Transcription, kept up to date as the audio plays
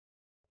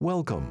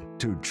Welcome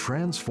to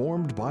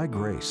Transformed by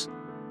Grace,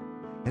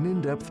 an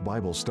in-depth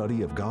Bible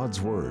study of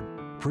God's Word,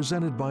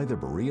 presented by the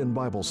Berean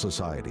Bible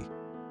Society.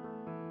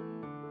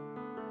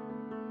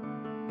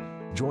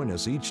 Join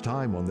us each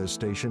time on this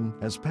station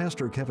as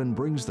Pastor Kevin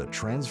brings the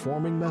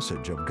transforming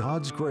message of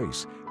God's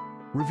grace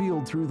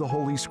revealed through the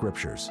Holy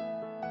Scriptures.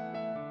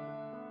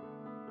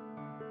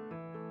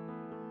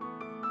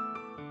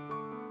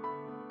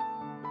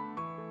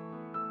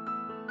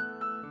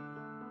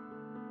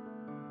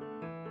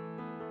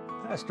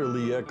 Pastor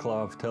Lee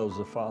Eckloff tells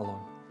the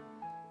following.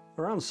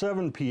 Around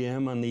 7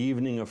 p.m. on the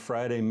evening of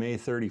Friday, May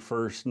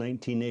 31st,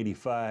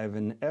 1985,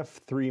 an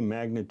F3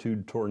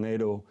 magnitude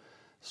tornado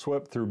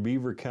swept through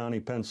Beaver County,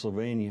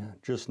 Pennsylvania,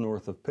 just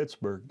north of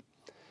Pittsburgh.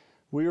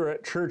 We were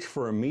at church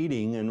for a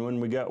meeting, and when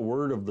we got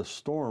word of the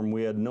storm,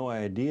 we had no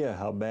idea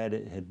how bad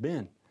it had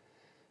been.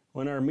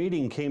 When our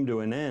meeting came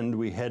to an end,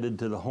 we headed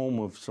to the home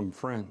of some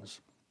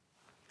friends.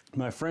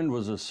 My friend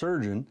was a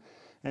surgeon,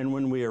 and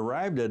when we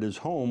arrived at his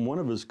home, one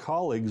of his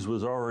colleagues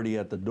was already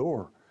at the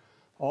door.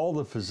 All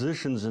the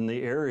physicians in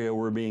the area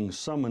were being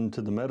summoned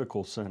to the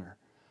medical center.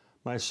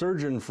 My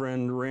surgeon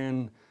friend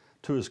ran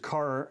to his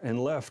car and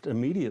left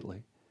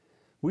immediately.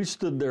 We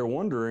stood there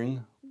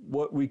wondering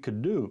what we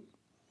could do.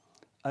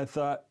 I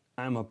thought,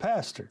 I'm a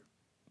pastor.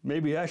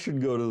 Maybe I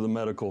should go to the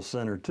medical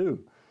center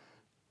too.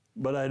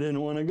 But I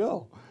didn't want to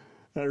go.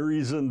 I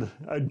reasoned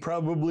I'd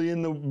probably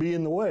be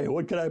in the way.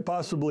 What could I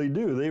possibly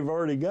do? They've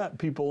already got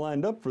people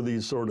lined up for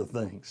these sort of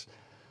things.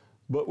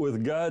 But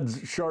with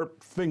God's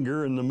sharp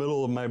finger in the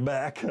middle of my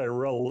back, I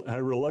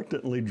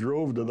reluctantly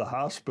drove to the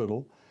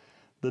hospital.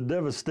 The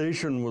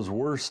devastation was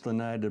worse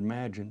than I'd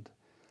imagined.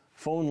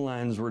 Phone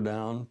lines were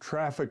down,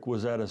 traffic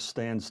was at a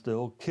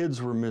standstill,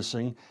 kids were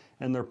missing,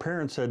 and their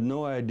parents had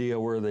no idea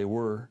where they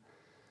were.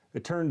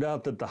 It turned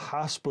out that the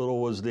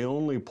hospital was the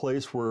only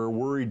place where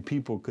worried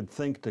people could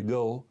think to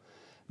go.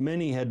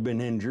 Many had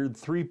been injured,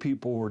 3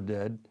 people were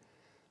dead.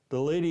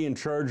 The lady in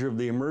charge of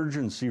the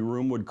emergency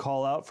room would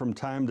call out from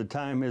time to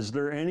time, "Is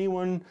there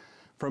anyone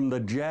from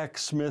the Jack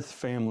Smith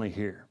family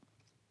here?"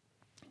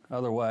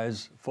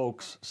 Otherwise,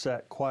 folks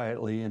sat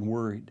quietly and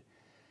worried.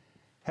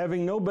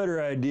 Having no better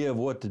idea of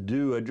what to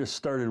do, I just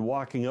started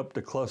walking up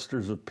to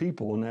clusters of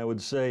people, and I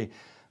would say,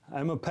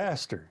 "I'm a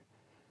pastor,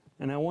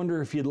 and I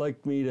wonder if you'd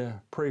like me to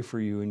pray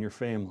for you and your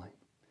family."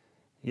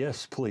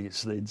 "Yes,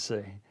 please," they'd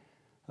say.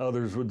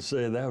 Others would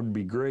say, "That would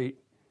be great."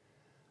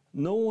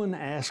 No one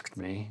asked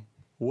me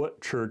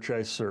what church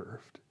I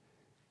served,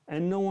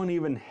 and no one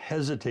even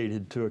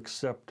hesitated to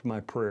accept my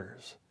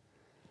prayers.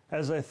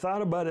 As I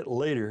thought about it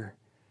later,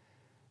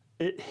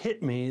 it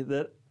hit me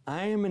that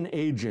I am an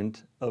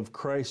agent of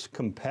Christ's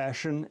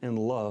compassion and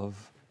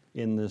love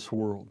in this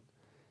world.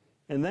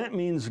 And that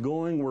means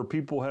going where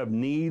people have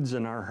needs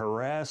and are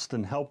harassed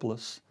and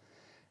helpless.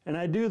 And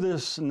I do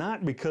this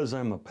not because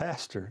I'm a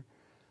pastor,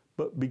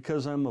 but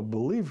because I'm a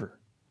believer.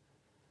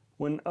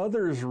 When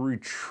others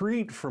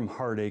retreat from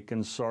heartache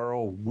and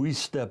sorrow, we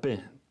step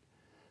in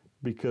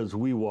because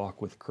we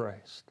walk with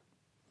Christ.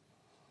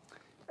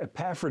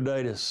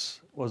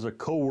 Epaphroditus was a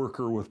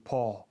co-worker with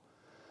Paul.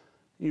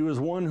 He was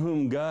one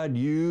whom God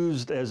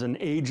used as an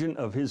agent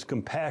of his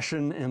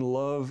compassion and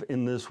love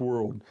in this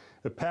world.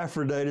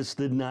 Epaphroditus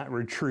did not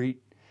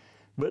retreat,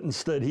 but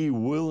instead he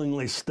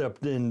willingly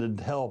stepped in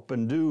to help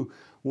and do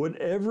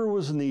whatever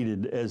was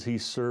needed as he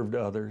served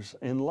others.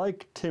 And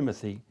like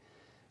Timothy,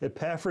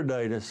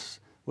 Epaphroditus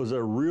was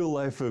a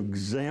real-life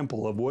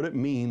example of what it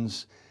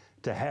means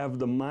to have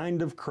the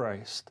mind of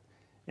Christ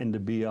and to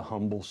be a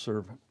humble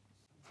servant.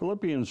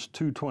 Philippians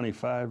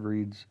 2:25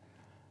 reads,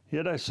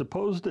 "Yet I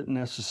supposed it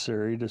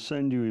necessary to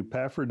send you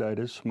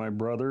Epaphroditus, my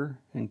brother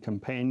and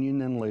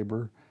companion in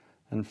labor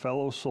and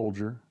fellow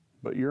soldier,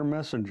 but your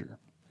messenger,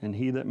 and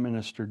he that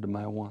ministered to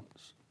my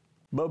wants."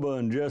 Bubba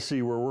and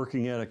Jesse were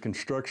working at a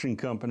construction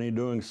company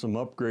doing some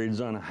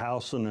upgrades on a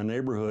house in the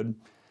neighborhood.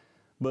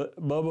 But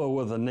Bubba,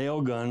 with a nail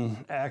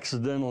gun,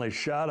 accidentally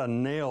shot a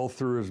nail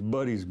through his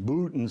buddy's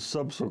boot and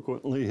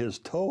subsequently his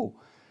toe.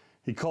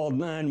 He called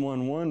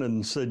 911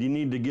 and said, "You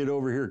need to get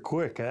over here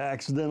quick. I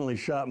accidentally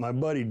shot my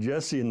buddy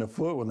Jesse in the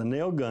foot with a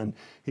nail gun.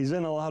 He's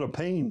in a lot of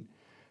pain."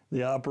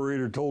 The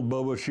operator told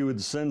Bubba she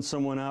would send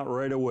someone out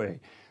right away.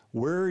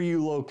 "Where are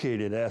you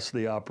located?" asked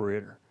the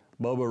operator.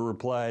 Bubba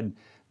replied,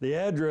 "The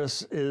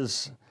address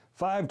is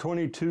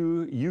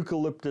 522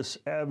 Eucalyptus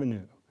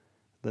Avenue."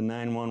 The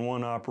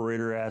 911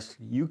 operator asked,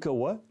 "Yucca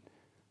what?"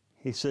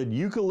 He said,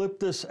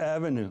 "Eucalyptus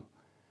Avenue."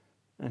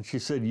 And she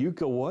said,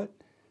 "Yucca what?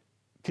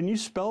 Can you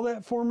spell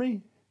that for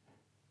me?"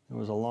 There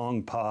was a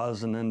long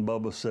pause, and then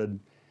Bubba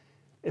said,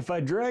 "If I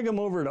drag him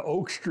over to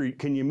Oak Street,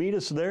 can you meet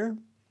us there?"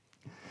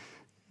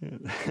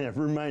 It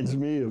reminds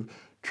me of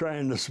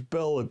trying to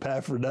spell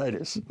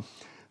Epaphroditus.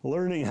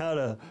 Learning how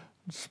to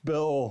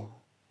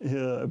spell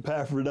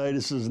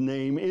Epaphroditus'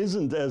 name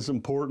isn't as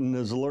important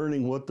as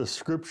learning what the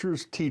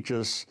Scriptures teach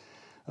us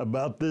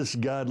about this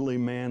godly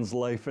man's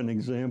life and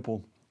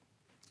example.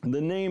 The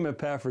name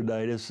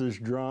Epaphroditus is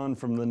drawn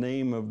from the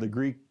name of the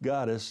Greek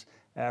goddess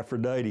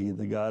Aphrodite,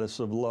 the goddess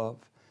of love.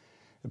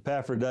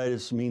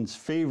 Epaphroditus means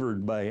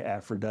favored by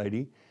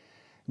Aphrodite,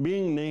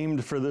 Being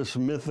named for this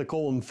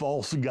mythical and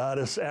false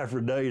goddess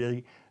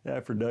Aphrodite,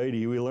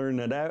 we learn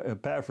that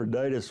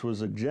Epaphroditus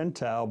was a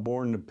Gentile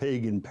born to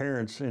pagan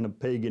parents in a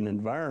pagan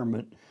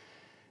environment,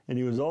 and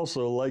he was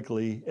also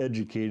likely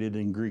educated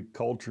in Greek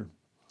culture.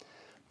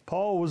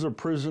 Paul was a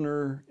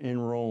prisoner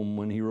in Rome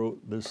when he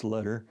wrote this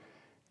letter,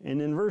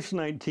 and in verse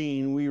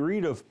 19 we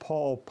read of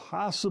Paul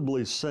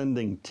possibly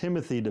sending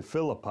Timothy to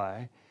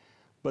Philippi,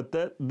 but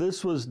that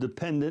this was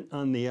dependent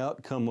on the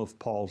outcome of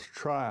Paul's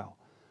trial.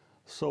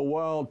 So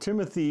while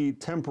Timothy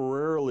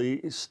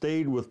temporarily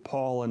stayed with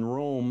Paul in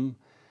Rome,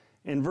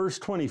 in verse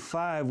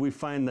 25 we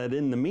find that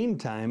in the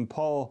meantime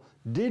Paul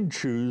did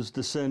choose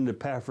to send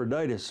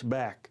Epaphroditus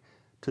back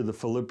to the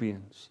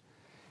Philippians.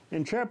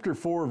 In chapter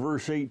 4,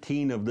 verse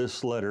 18 of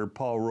this letter,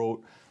 Paul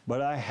wrote,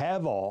 "But I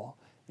have all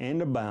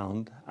and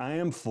abound, I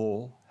am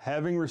full,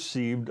 having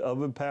received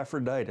of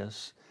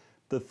Epaphroditus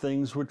the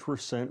things which were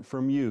sent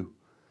from you,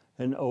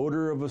 an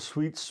odor of a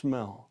sweet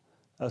smell,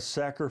 a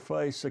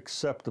sacrifice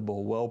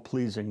acceptable,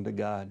 well-pleasing to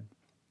God."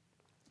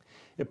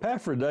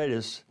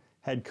 Epaphroditus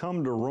had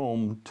come to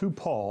Rome to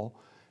Paul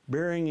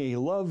bearing a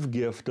love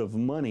gift of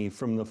money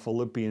from the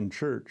Philippian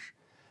church.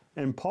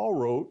 And Paul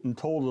wrote and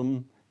told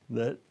them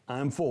that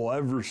I'm full,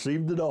 I've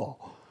received it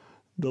all.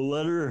 The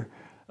letter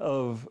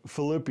of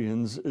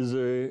Philippians is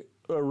a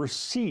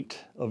receipt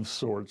of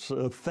sorts,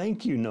 a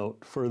thank you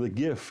note for the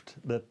gift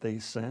that they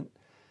sent.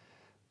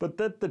 But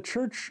that the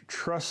church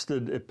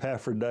trusted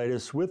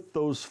Epaphroditus with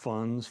those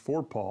funds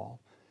for Paul,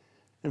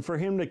 and for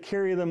him to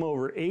carry them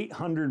over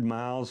 800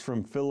 miles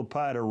from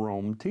Philippi to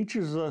Rome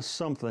teaches us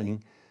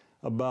something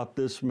about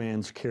this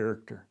man's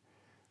character.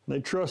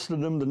 They trusted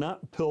him to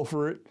not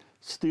pilfer it,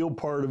 steal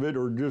part of it,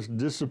 or just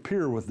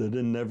disappear with it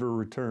and never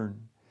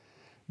return.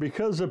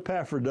 Because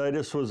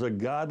Epaphroditus was a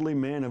godly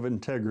man of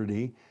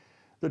integrity,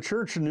 the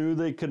church knew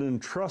they could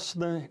entrust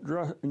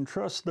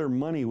their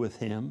money with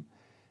him,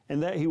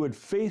 and that he would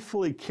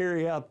faithfully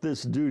carry out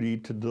this duty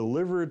to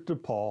deliver it to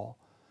Paul,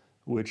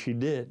 which he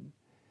did.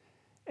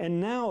 And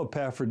now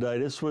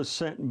Epaphroditus was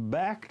sent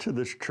back to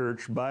this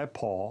church by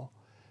Paul,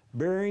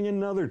 bearing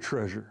another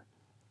treasure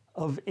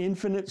of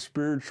infinite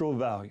spiritual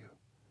value,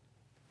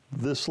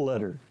 this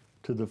letter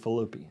to the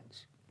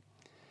Philippians.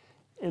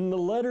 In the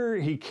letter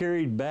he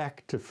carried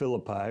back to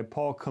Philippi,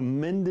 Paul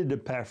commended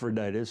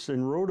Epaphroditus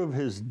and wrote of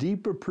his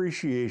deep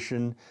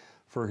appreciation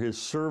for his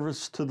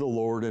service to the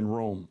Lord in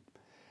Rome.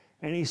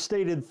 And he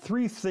stated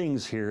three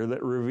things here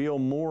that reveal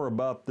more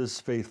about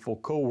this faithful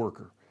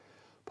co-worker.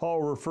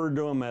 Paul referred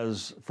to him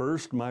as,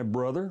 first, my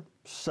brother,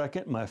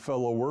 second, my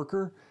fellow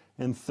worker,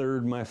 and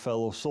third, my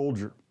fellow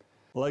soldier.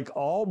 Like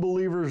all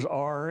believers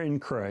are in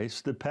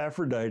Christ,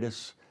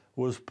 Epaphroditus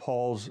was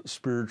Paul's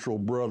spiritual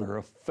brother,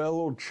 a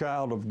fellow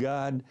child of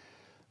God,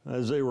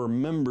 as they were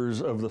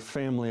members of the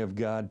family of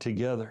God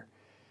together.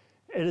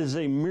 It is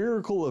a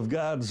miracle of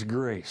God's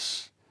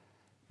grace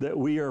that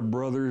we are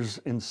brothers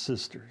and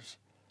sisters.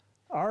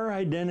 Our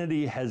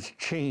identity has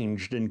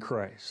changed in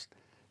Christ.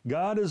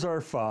 God is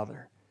our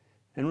Father,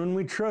 and when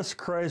we trust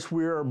Christ,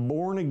 we are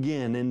born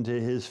again into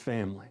His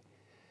family.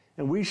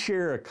 And we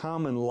share a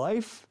common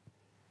life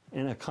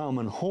and a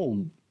common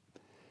home,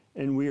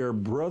 and we are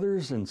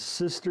brothers and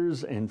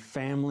sisters and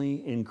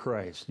family in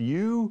Christ.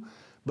 You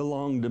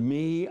belong to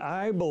me,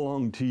 I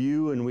belong to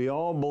you, and we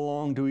all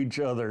belong to each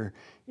other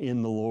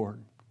in the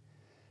Lord.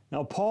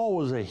 Now, Paul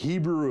was a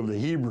Hebrew of the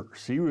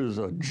Hebrews. He was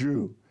a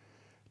Jew.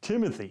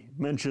 Timothy,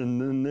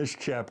 mentioned in this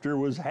chapter,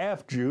 was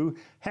half Jew,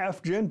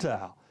 half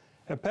Gentile.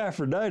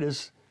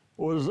 Epaphroditus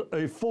was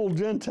a full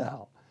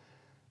Gentile.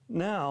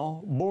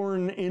 Now,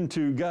 born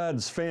into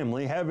God's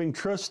family, having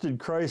trusted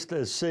Christ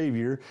as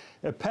Savior,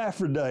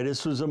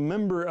 Epaphroditus was a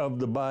member of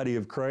the body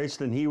of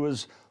Christ, and he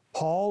was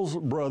Paul's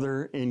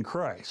brother in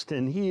Christ,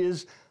 and he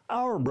is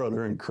our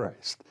brother in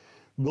Christ.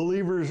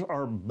 Believers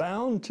are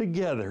bound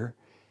together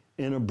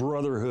in a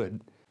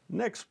brotherhood.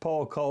 Next,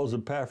 Paul calls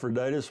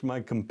Epaphroditus my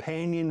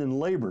companion in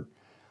labor.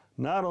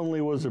 Not only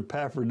was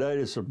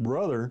Epaphroditus a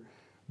brother,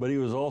 but he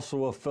was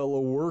also a fellow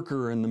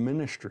worker in the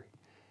ministry.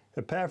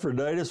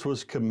 Epaphroditus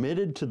was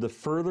committed to the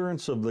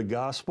furtherance of the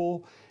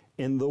gospel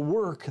and the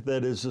work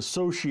that is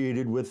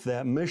associated with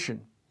that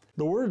mission.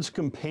 The words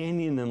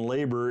companion and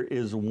labor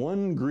is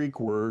one Greek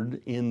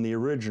word in the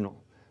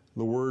original,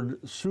 the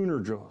word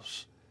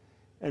synergos,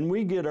 and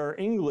we get our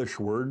English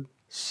word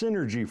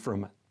synergy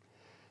from it.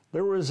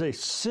 There was a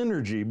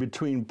synergy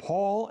between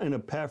Paul and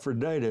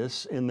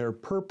Epaphroditus in their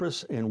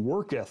purpose and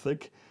work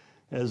ethic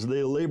as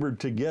they labored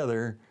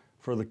together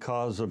for the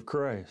cause of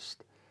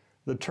Christ.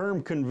 The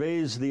term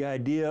conveys the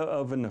idea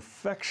of an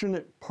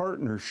affectionate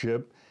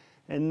partnership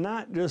and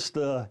not just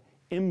an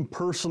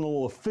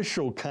impersonal,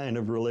 official kind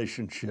of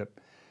relationship.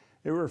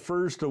 It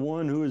refers to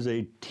one who is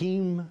a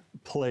team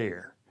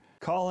player.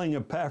 Calling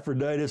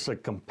Epaphroditus a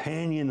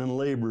companion in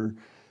labor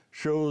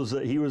shows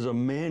that he was a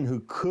man who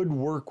could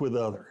work with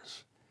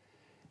others.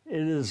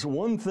 It is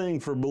one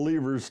thing for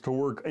believers to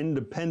work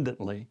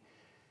independently,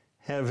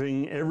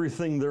 having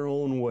everything their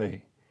own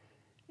way.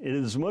 It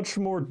is much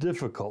more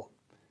difficult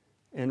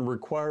and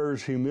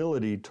requires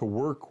humility to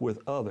work with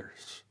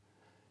others.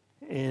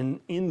 and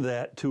in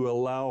that to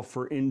allow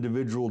for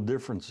individual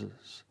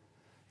differences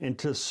and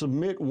to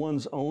submit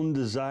one's own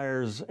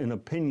desires and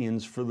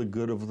opinions for the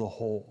good of the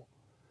whole.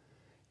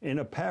 And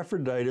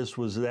Epaphroditus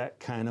was that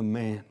kind of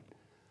man,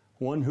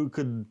 one who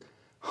could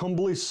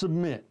humbly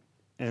submit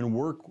and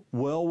work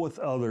well with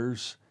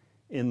others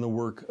in the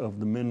work of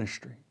the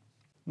ministry.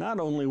 Not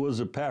only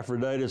was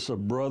Epaphroditus a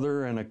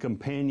brother and a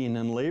companion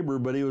in labor,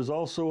 but he was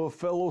also a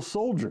fellow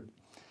soldier.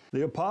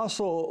 The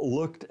apostle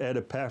looked at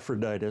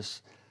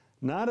Epaphroditus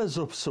not as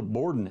a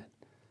subordinate,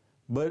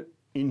 but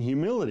in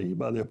humility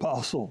by the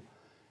apostle,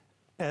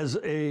 as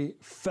a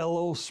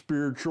fellow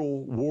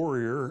spiritual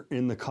warrior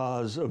in the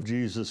cause of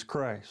Jesus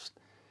Christ.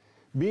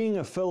 Being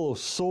a fellow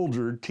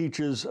soldier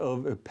teaches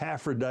of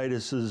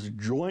Epaphroditus'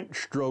 joint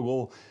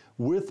struggle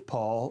with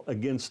Paul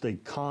against a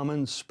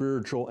common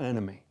spiritual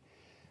enemy.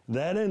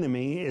 That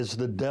enemy is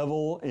the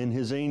devil and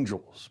his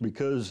angels,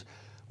 because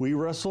we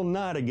wrestle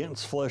not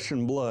against flesh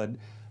and blood,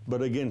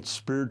 but against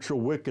spiritual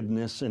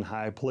wickedness in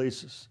high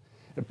places.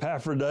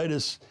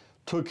 Epaphroditus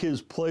took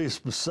his place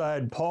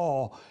beside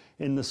Paul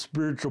in the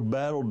spiritual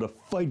battle to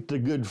fight the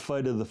good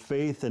fight of the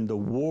faith and to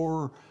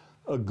war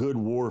a good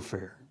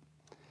warfare.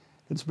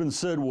 It's been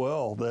said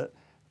well that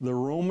the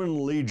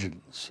Roman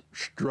legions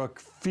struck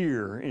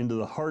fear into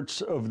the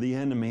hearts of the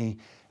enemy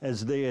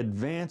as they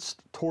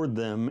advanced toward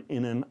them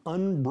in an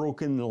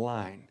unbroken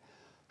line,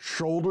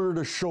 shoulder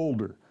to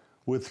shoulder,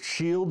 with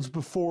shields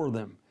before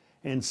them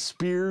and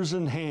spears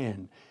in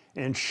hand,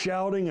 and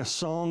shouting a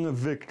song of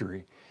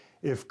victory.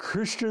 If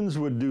Christians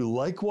would do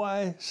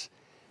likewise,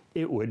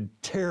 it would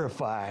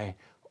terrify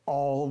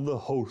all the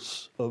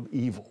hosts of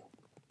evil.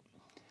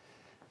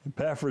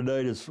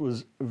 Epaphroditus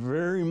was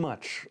very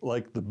much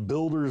like the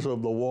builders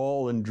of the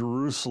wall in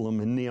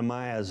Jerusalem in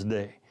Nehemiah's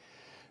day.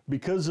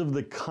 Because of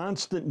the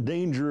constant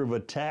danger of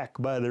attack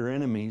by their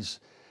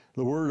enemies,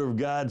 the Word of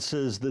God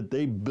says that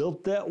they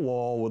built that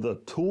wall with a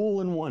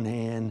tool in one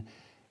hand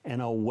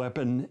and a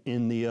weapon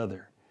in the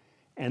other.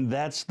 And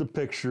that's the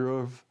picture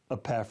of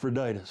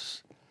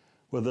Epaphroditus.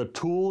 With a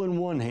tool in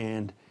one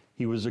hand,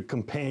 he was a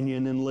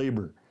companion in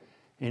labor,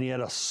 and he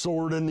had a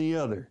sword in the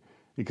other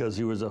because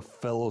he was a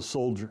fellow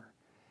soldier.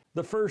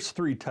 The first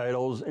three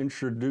titles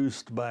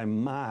introduced by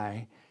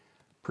my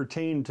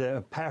pertain to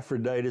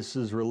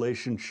Epaphroditus'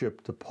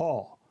 relationship to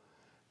Paul.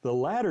 The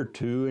latter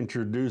two,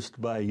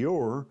 introduced by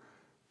your,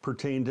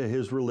 pertain to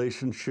his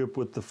relationship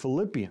with the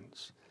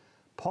Philippians.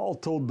 Paul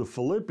told the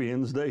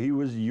Philippians that he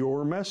was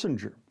your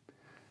messenger.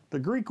 The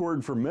Greek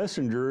word for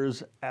messenger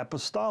is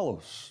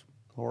apostolos,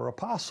 or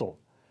apostle.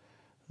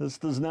 This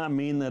does not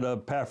mean that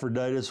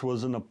Epaphroditus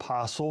was an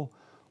apostle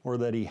or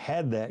that he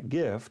had that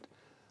gift.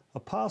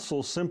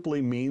 Apostle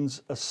simply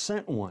means a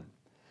sent one.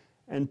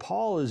 And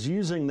Paul is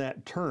using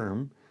that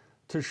term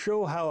to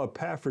show how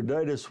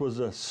Epaphroditus was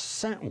a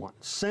sent one,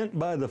 sent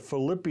by the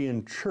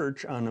Philippian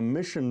church on a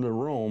mission to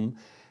Rome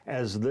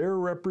as their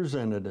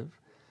representative,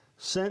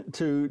 sent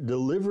to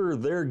deliver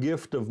their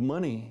gift of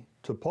money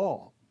to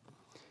Paul.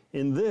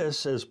 In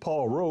this, as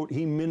Paul wrote,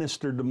 he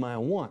ministered to my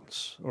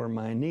wants or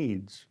my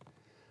needs.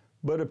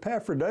 But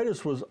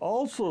Epaphroditus was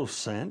also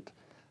sent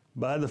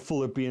by the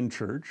Philippian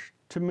church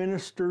to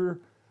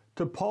minister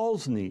to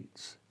Paul's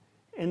needs,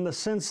 in the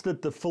sense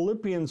that the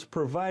Philippians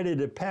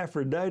provided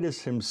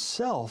Epaphroditus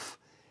himself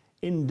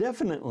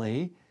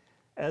indefinitely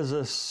as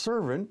a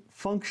servant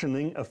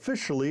functioning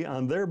officially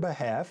on their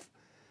behalf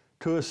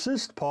to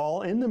assist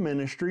Paul in the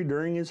ministry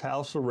during his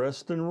house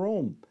arrest in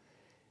Rome.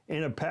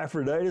 And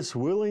Epaphroditus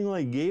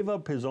willingly gave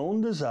up his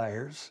own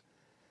desires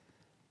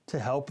to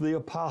help the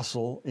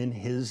apostle in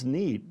his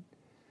need.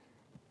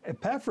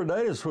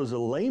 Epaphroditus was a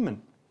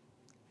layman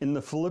in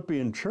the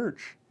Philippian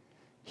church.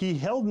 He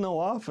held no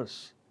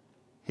office.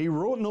 He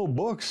wrote no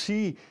books.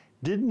 He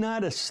did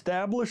not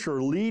establish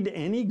or lead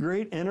any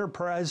great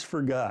enterprise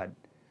for God.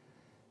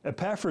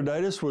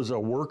 Epaphroditus was a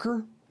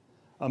worker,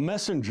 a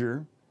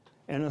messenger,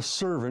 and a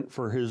servant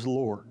for his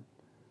Lord.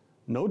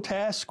 No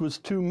task was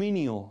too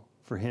menial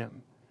for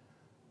him.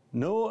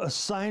 No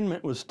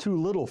assignment was too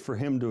little for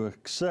him to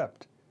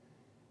accept,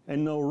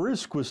 and no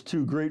risk was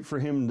too great for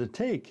him to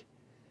take.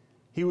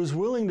 He was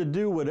willing to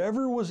do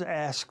whatever was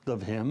asked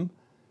of him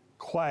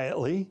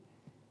quietly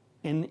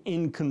and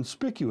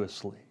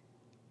inconspicuously.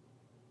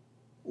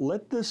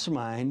 Let this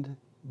mind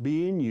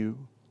be in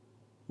you,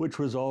 which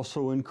was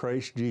also in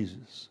Christ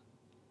Jesus.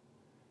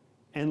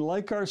 And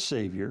like our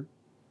Savior,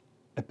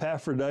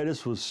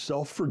 Epaphroditus was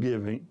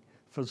self-forgetting.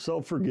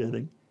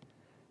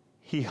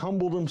 He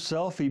humbled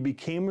himself. He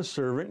became a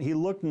servant. He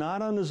looked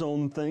not on his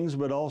own things,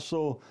 but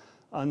also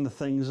on the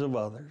things of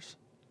others.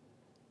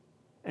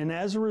 And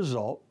as a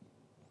result,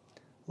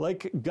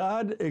 like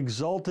God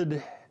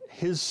exalted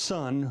his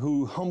Son,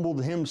 who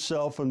humbled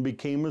himself and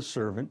became a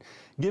servant,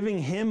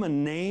 giving him a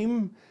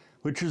name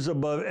which is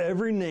above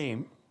every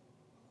name,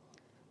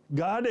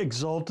 God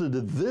exalted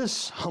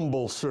this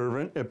humble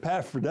servant,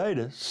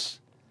 Epaphroditus,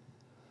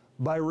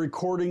 by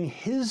recording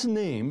his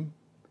name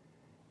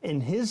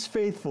and his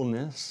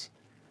faithfulness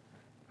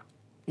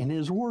in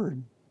his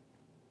word,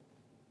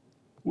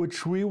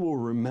 which we will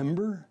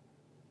remember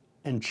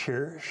and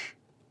cherish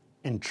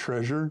and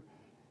treasure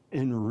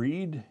and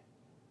read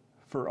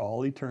for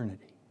all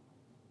eternity.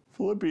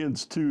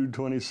 Philippians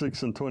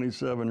 2:26 and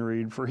 27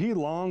 read, "For he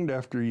longed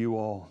after you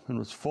all, and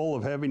was full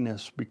of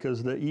heaviness,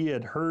 because that ye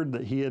had heard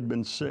that he had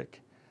been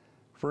sick.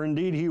 For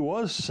indeed he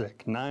was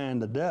sick, nigh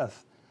unto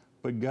death,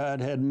 but God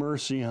had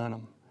mercy on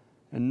him,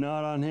 and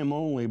not on him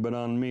only, but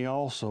on me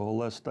also,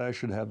 lest I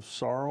should have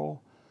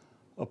sorrow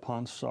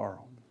upon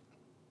sorrow."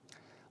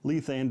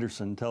 Leith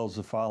Anderson tells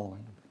the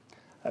following,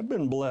 "I've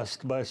been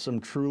blessed by some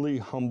truly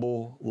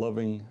humble,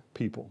 loving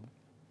people.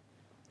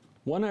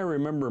 One I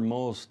remember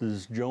most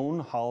is Joan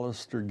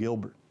Hollister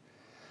Gilbert.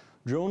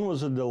 Joan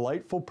was a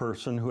delightful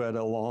person who had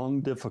a long,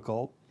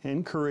 difficult,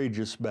 and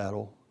courageous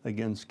battle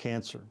against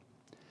cancer.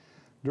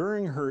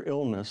 During her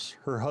illness,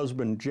 her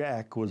husband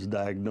Jack was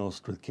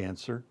diagnosed with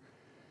cancer,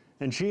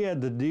 and she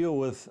had to deal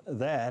with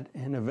that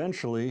and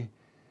eventually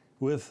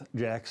with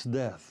Jack's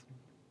death.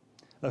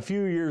 A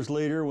few years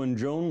later, when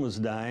Joan was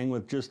dying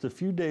with just a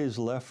few days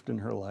left in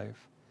her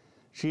life,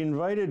 she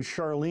invited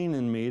Charlene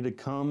and me to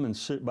come and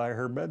sit by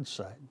her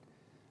bedside.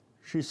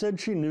 She said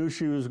she knew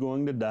she was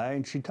going to die,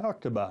 and she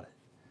talked about it.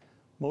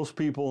 Most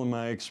people, in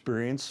my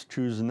experience,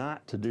 choose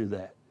not to do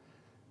that.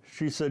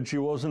 She said she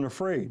wasn't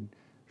afraid.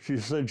 She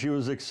said she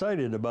was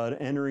excited about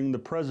entering the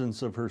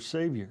presence of her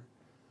Savior.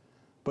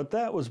 But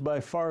that was by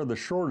far the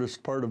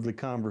shortest part of the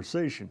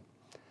conversation.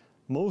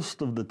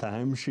 Most of the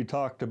time, she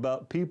talked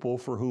about people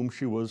for whom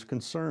she was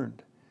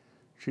concerned.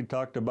 She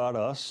talked about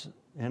us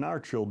and our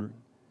children.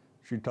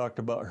 She talked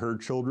about her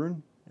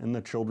children and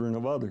the children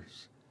of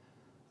others.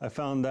 I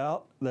found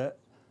out that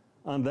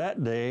on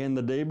that day and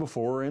the day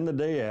before and the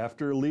day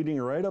after, leading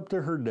right up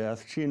to her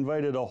death, she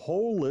invited a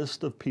whole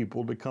list of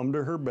people to come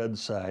to her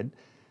bedside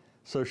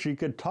so she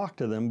could talk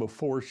to them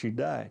before she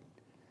died.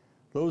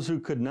 Those who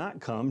could not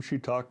come, she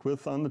talked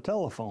with on the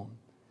telephone.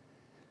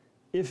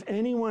 If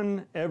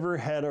anyone ever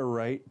had a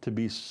right to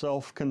be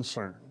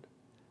self-concerned,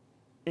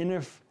 and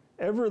if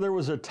ever there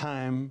was a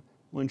time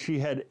when she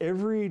had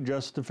every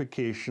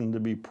justification to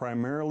be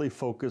primarily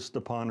focused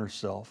upon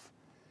herself,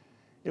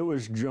 it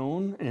was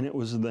Joan, and it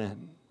was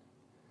then.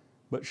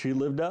 But she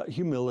lived out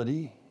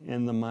humility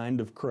and the mind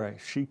of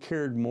Christ. She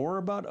cared more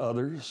about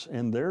others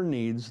and their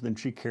needs than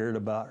she cared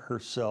about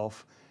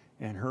herself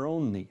and her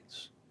own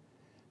needs.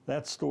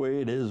 That's the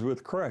way it is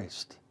with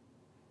Christ,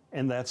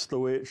 and that's the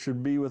way it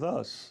should be with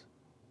us,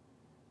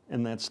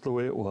 and that's the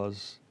way it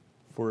was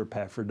for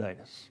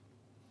Epaphroditus.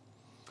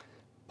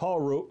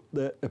 Paul wrote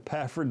that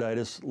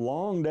Epaphroditus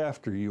longed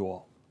after you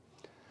all.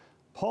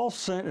 Paul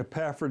sent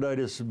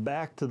Epaphroditus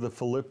back to the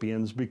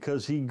Philippians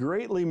because he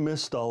greatly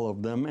missed all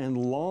of them and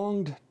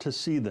longed to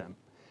see them.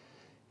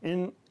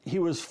 And he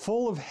was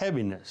full of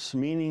heaviness,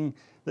 meaning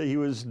that he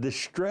was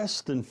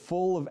distressed and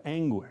full of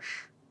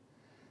anguish.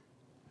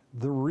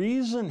 The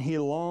reason he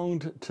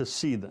longed to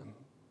see them,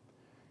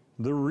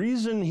 the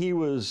reason he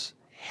was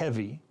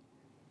heavy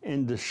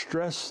and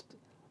distressed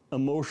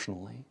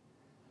emotionally,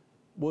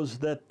 was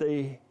that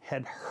they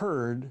had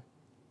heard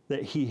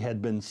that he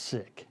had been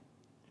sick.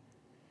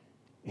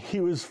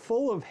 He was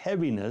full of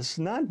heaviness,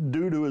 not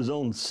due to his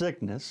own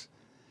sickness,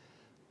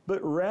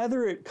 but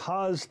rather it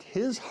caused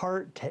his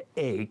heart to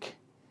ache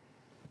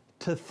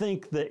to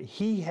think that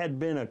he had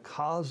been a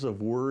cause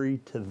of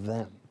worry to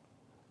them.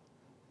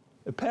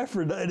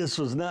 Epaphroditus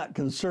was not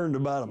concerned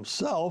about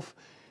himself.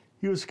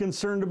 He was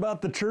concerned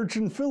about the church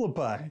in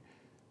Philippi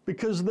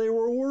because they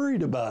were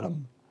worried about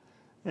him.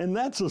 And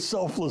that's a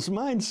selfless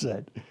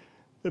mindset.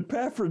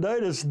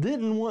 Epaphroditus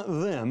didn't want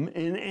them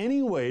in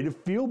any way to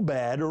feel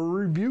bad or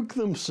rebuke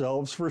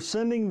themselves for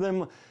sending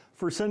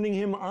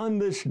him on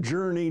this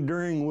journey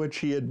during which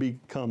he had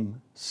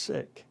become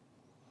sick.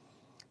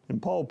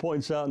 And Paul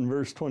points out in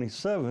verse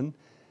 27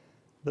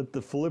 that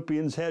the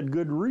Philippians had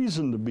good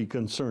reason to be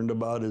concerned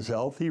about his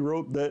health. He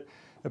wrote that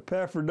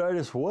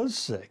Epaphroditus was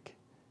sick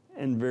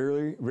and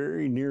very,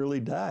 very nearly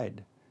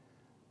died.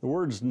 The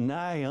words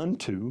nigh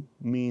unto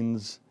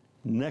means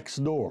next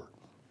door.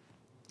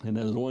 And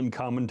as one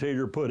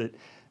commentator put it,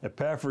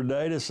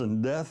 Epaphroditus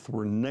and death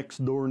were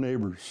next door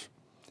neighbors.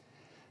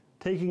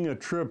 Taking a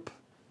trip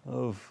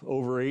of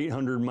over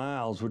 800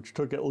 miles, which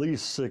took at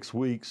least 6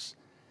 weeks,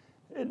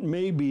 it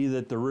may be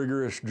that the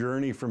rigorous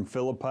journey from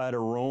Philippi to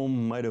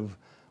Rome might have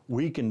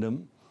weakened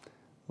him,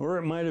 or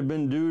it might have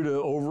been due to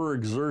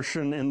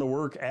overexertion in the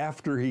work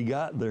after he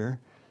got there.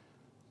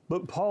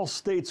 But Paul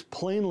states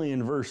plainly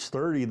in verse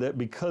 30 that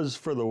because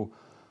for the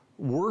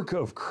work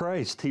of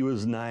Christ he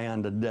was nigh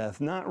unto death,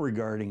 not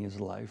regarding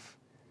his life.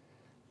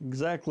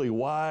 Exactly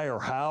why or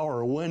how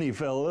or when he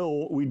fell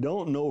ill, we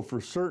don't know for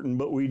certain,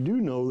 but we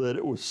do know that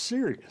it was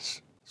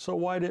serious. So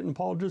why didn't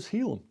Paul just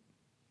heal him?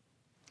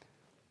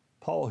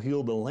 Paul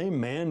healed a lame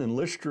man in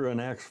Lystra in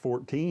Acts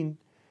 14.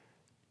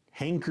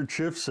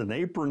 Handkerchiefs and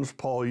aprons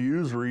Paul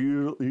used were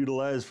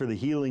utilized for the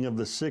healing of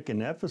the sick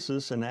in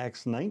Ephesus in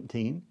Acts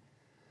 19.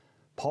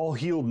 Paul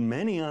healed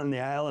many on the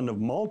island of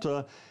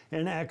Malta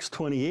in Acts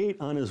 28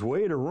 on his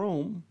way to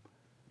Rome.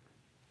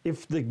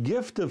 If the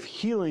gift of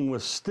healing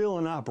was still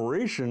in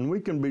operation, we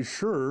can be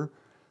sure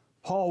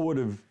Paul would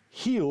have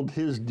healed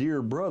his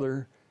dear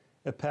brother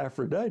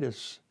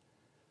Epaphroditus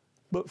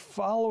But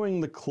following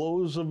the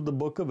close of the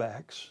book of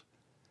Acts,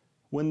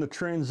 when the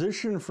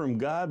transition from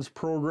God's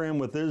program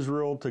with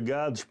Israel to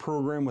God's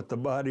program with the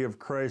body of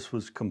Christ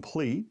was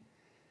complete,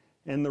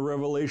 and the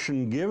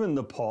revelation given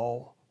to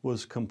Paul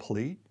was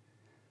complete,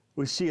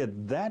 we see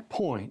at that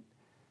point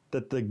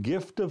that the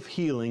gift of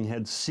healing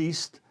had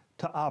ceased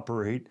to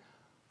operate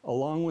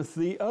along with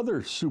the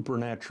other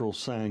supernatural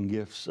sign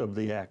gifts of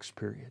the Acts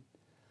period.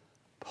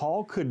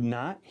 Paul could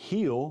not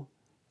heal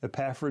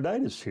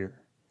Epaphroditus here.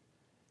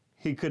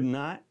 He could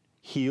not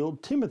heal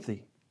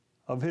Timothy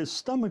of his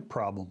stomach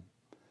problem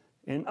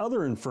and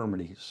other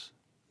infirmities,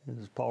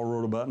 as Paul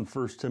wrote about in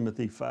 1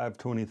 Timothy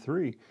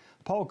 5:23.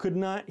 Paul could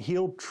not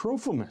heal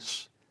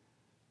Trophimus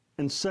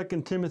in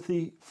 2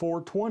 Timothy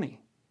 4:20.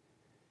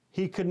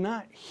 He could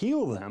not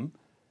heal them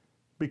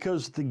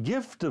because the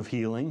gift of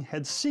healing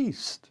had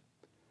ceased.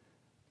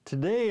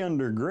 Today,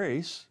 under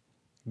grace,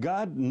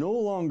 God no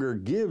longer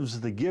gives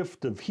the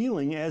gift of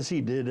healing as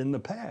he did in the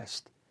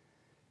past.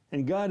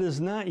 And God is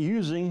not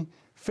using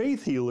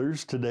faith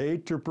healers today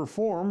to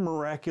perform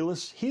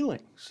miraculous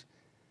healings.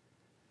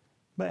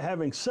 But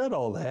having said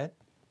all that,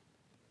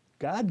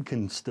 God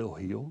can still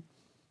heal.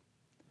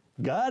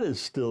 God is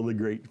still the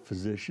great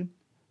physician.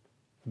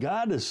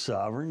 God is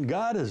sovereign.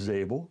 God is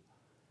able.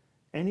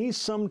 And he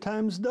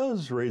sometimes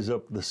does raise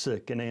up the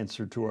sick in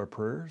answer to our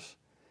prayers.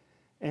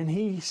 And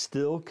he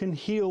still can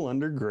heal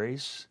under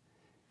grace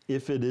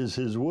if it is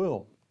his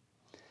will.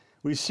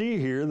 We see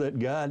here that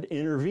God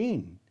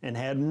intervened and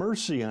had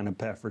mercy on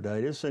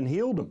Epaphroditus and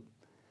healed him.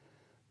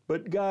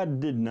 But God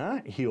did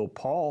not heal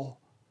Paul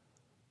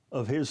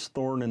of his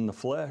thorn in the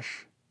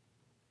flesh.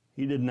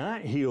 He did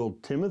not heal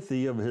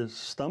Timothy of his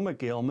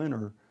stomach ailment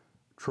or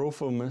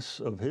Trophimus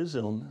of his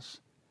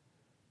illness.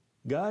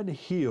 God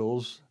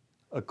heals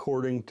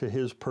according to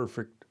his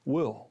perfect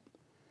will.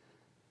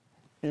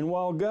 And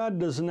while God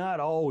does not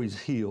always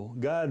heal,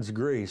 God's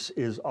grace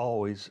is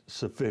always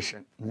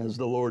sufficient. As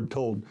the Lord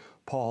told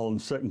Paul in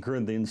 2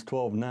 Corinthians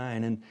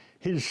 12:9, and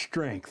his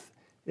strength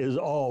is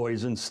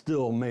always and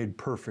still made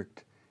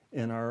perfect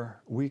in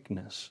our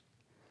weakness.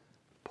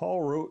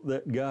 Paul wrote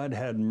that God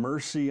had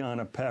mercy on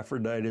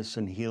Epaphroditus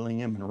in healing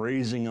him and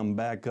raising him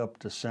back up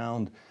to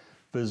sound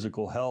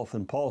physical health.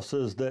 And Paul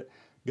says that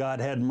God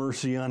had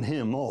mercy on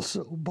him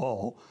also,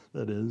 Paul,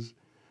 that is.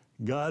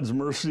 God's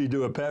mercy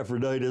to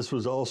Epaphroditus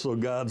was also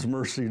God's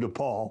mercy to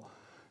Paul.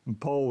 And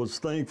Paul was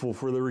thankful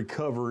for the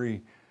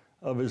recovery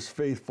of his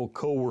faithful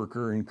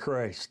co-worker in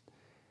Christ.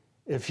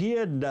 If he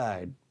had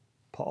died,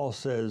 Paul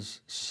says,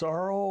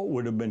 sorrow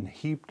would have been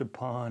heaped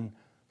upon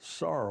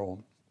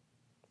sorrow,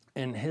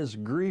 and his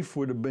grief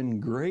would have been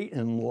great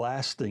and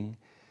lasting,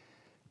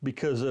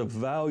 because a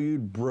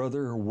valued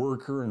brother,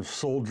 worker, and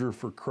soldier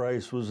for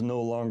Christ was no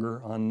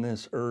longer on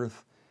this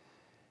earth.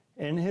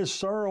 And his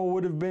sorrow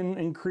would have been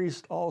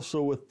increased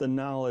also with the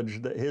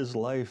knowledge that his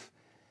life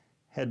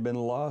had been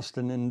lost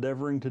in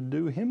endeavoring to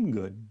do him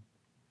good.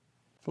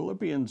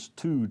 Philippians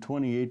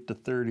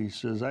 2:28-30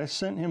 says, I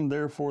sent him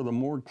therefore the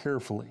more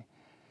carefully,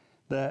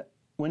 that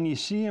when ye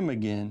see him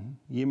again,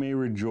 ye may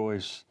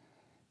rejoice,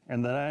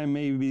 and that I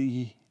may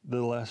be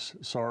the less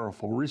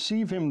sorrowful.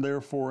 Receive him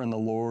therefore in the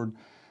Lord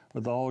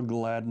with all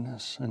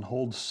gladness, and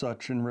hold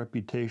such in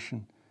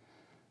reputation.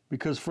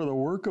 Because for the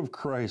work of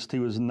Christ he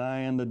was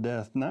nigh unto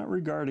death, not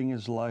regarding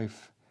his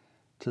life,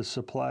 to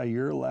supply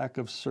your lack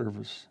of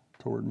service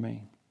toward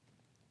me.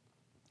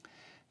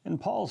 In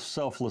Paul's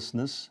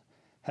selflessness,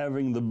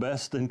 having the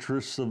best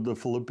interests of the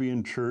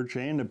Philippian church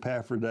and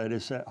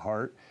Epaphroditus at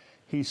heart,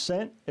 he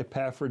sent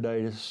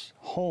Epaphroditus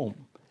home,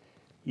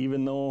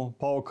 even though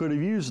Paul could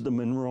have used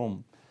him in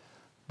Rome.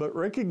 But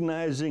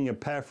recognizing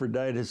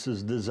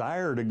Epaphroditus'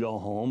 desire to go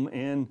home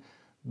and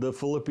the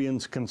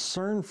Philippians'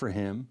 concern for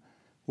him,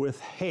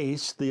 with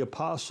haste, the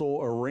apostle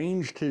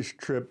arranged his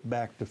trip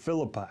back to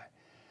Philippi.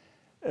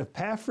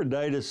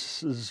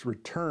 Epaphroditus'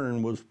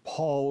 return was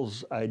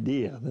Paul's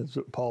idea. That's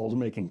what Paul's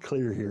making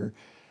clear here.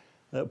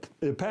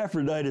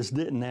 Epaphroditus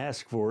didn't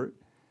ask for it,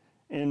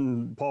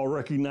 and Paul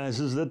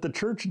recognizes that the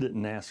church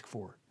didn't ask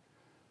for it.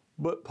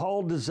 But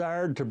Paul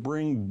desired to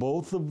bring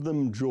both of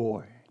them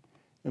joy.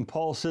 And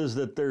Paul says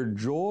that their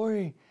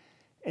joy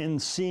in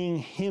seeing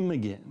him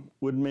again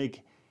would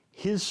make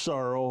his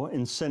sorrow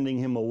in sending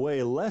him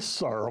away less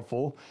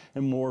sorrowful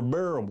and more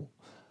bearable.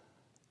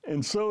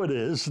 And so it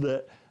is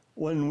that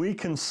when we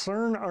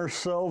concern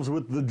ourselves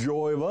with the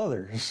joy of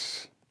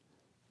others,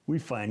 we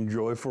find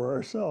joy for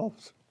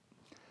ourselves.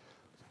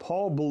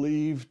 Paul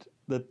believed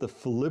that the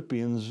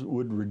Philippians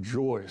would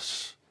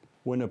rejoice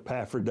when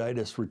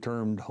Epaphroditus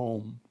returned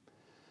home.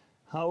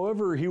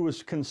 However, he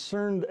was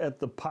concerned at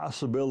the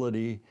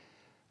possibility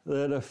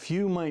that a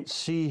few might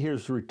see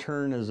his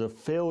return as a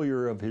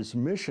failure of his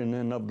mission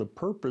and of the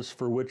purpose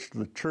for which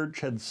the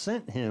church had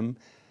sent him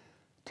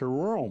to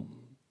Rome.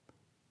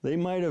 They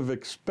might have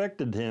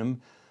expected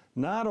him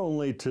not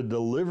only to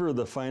deliver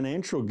the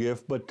financial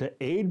gift, but to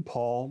aid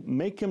Paul,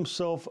 make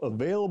himself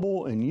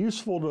available and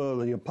useful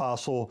to the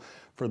apostle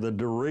for the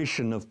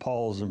duration of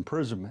Paul's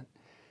imprisonment.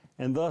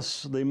 And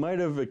thus they might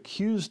have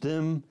accused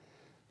him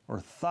or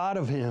thought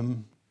of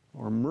him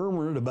or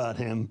murmured about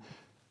him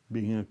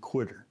being a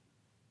quitter.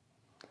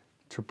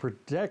 To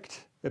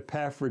protect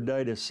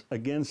Epaphroditus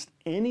against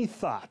any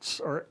thoughts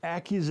or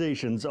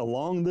accusations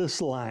along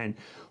this line,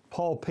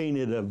 Paul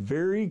painted a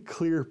very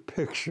clear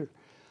picture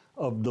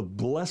of the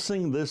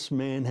blessing this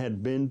man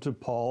had been to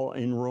Paul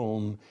in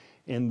Rome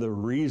and the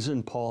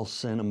reason Paul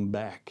sent him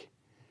back.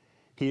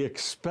 He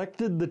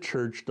expected the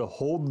church to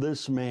hold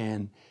this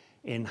man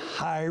in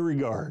high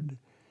regard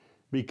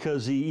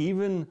because he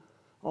even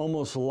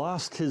almost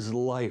lost his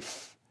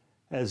life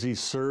as he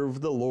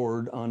served the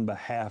Lord on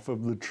behalf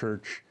of the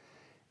church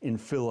in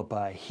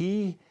Philippi.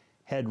 He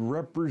had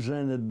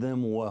represented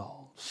them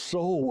well,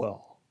 so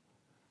well.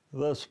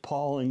 Thus,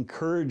 Paul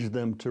encouraged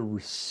them to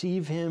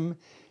receive him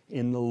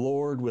in the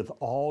Lord with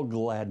all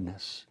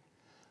gladness,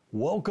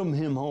 welcome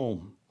him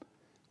home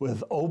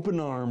with open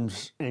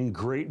arms and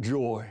great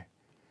joy.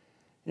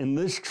 And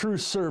this true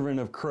servant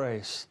of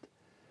Christ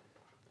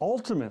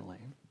ultimately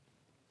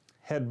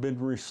had been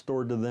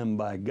restored to them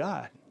by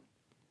God,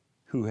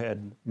 who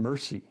had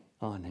mercy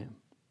on him.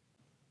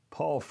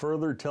 Paul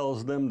further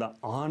tells them to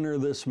honor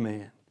this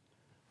man,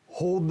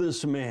 hold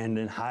this man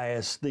in high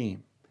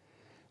esteem.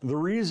 The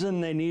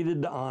reason they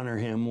needed to honor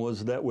him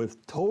was that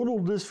with total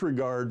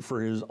disregard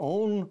for his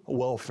own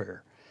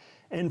welfare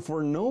and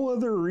for no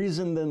other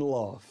reason than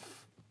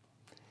love,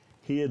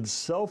 he had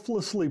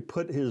selflessly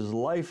put his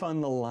life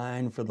on the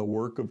line for the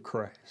work of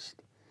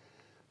Christ.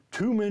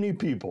 Too many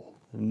people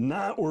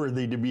not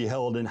worthy to be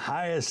held in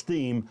high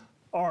esteem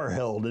are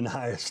held in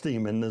high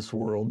esteem in this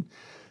world.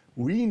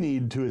 We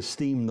need to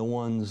esteem the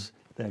ones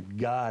that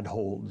God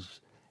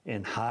holds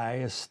in high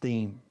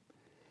esteem.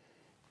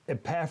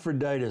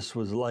 Epaphroditus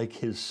was like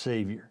his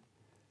Savior.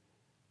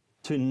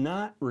 To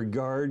not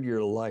regard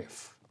your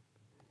life,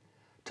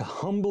 to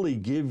humbly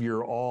give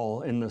your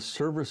all in the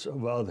service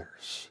of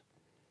others,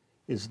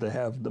 is to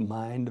have the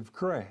mind of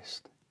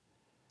Christ.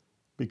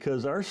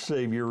 Because our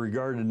Savior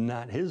regarded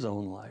not his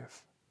own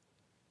life.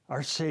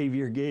 Our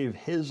Savior gave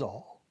his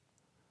all.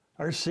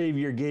 Our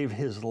Savior gave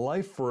his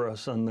life for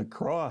us on the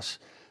cross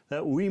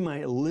that we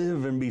might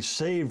live and be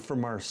saved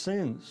from our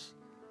sins.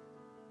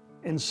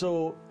 And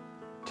so,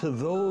 to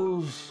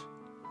those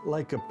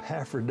like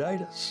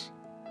Epaphroditus,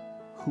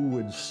 who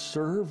would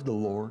serve the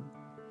Lord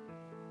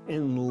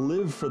and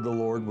live for the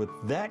Lord with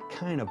that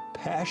kind of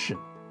passion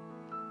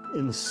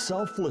in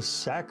selfless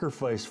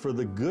sacrifice for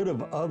the good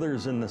of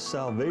others and the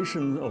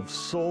salvation of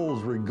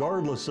souls,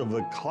 regardless of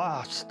the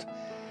cost,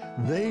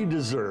 they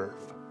deserve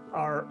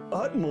our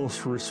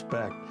utmost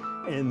respect,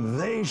 and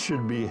they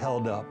should be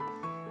held up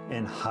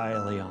and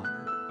highly honored.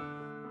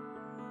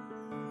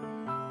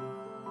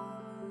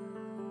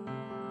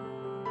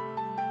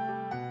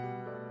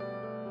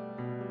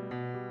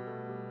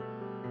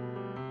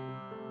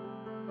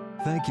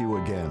 Thank you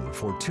again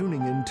for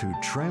tuning in to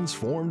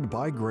Transformed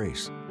by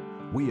Grace.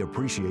 We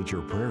appreciate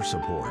your prayer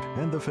support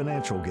and the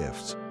financial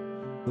gifts.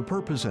 The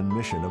purpose and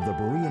mission of the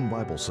Berean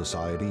Bible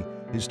Society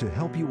is to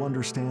help you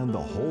understand the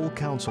whole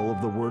counsel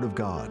of the Word of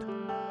God.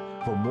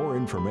 For more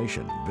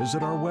information,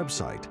 visit our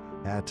website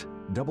at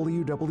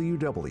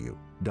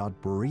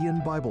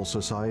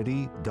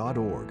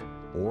www.bereanbiblesociety.org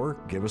or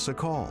give us a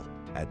call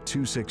at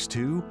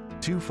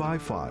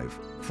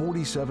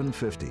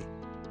 262-255-4750.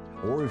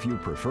 Or if you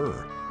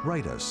prefer,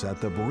 write us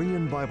at the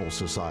Berean Bible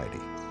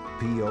Society,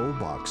 P.O.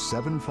 Box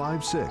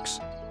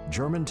 756,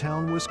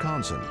 Germantown,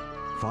 Wisconsin,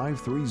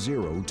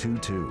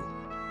 53022.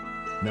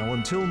 Now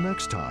until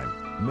next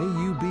time, may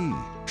you be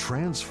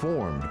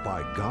transformed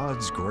by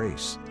God's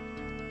grace.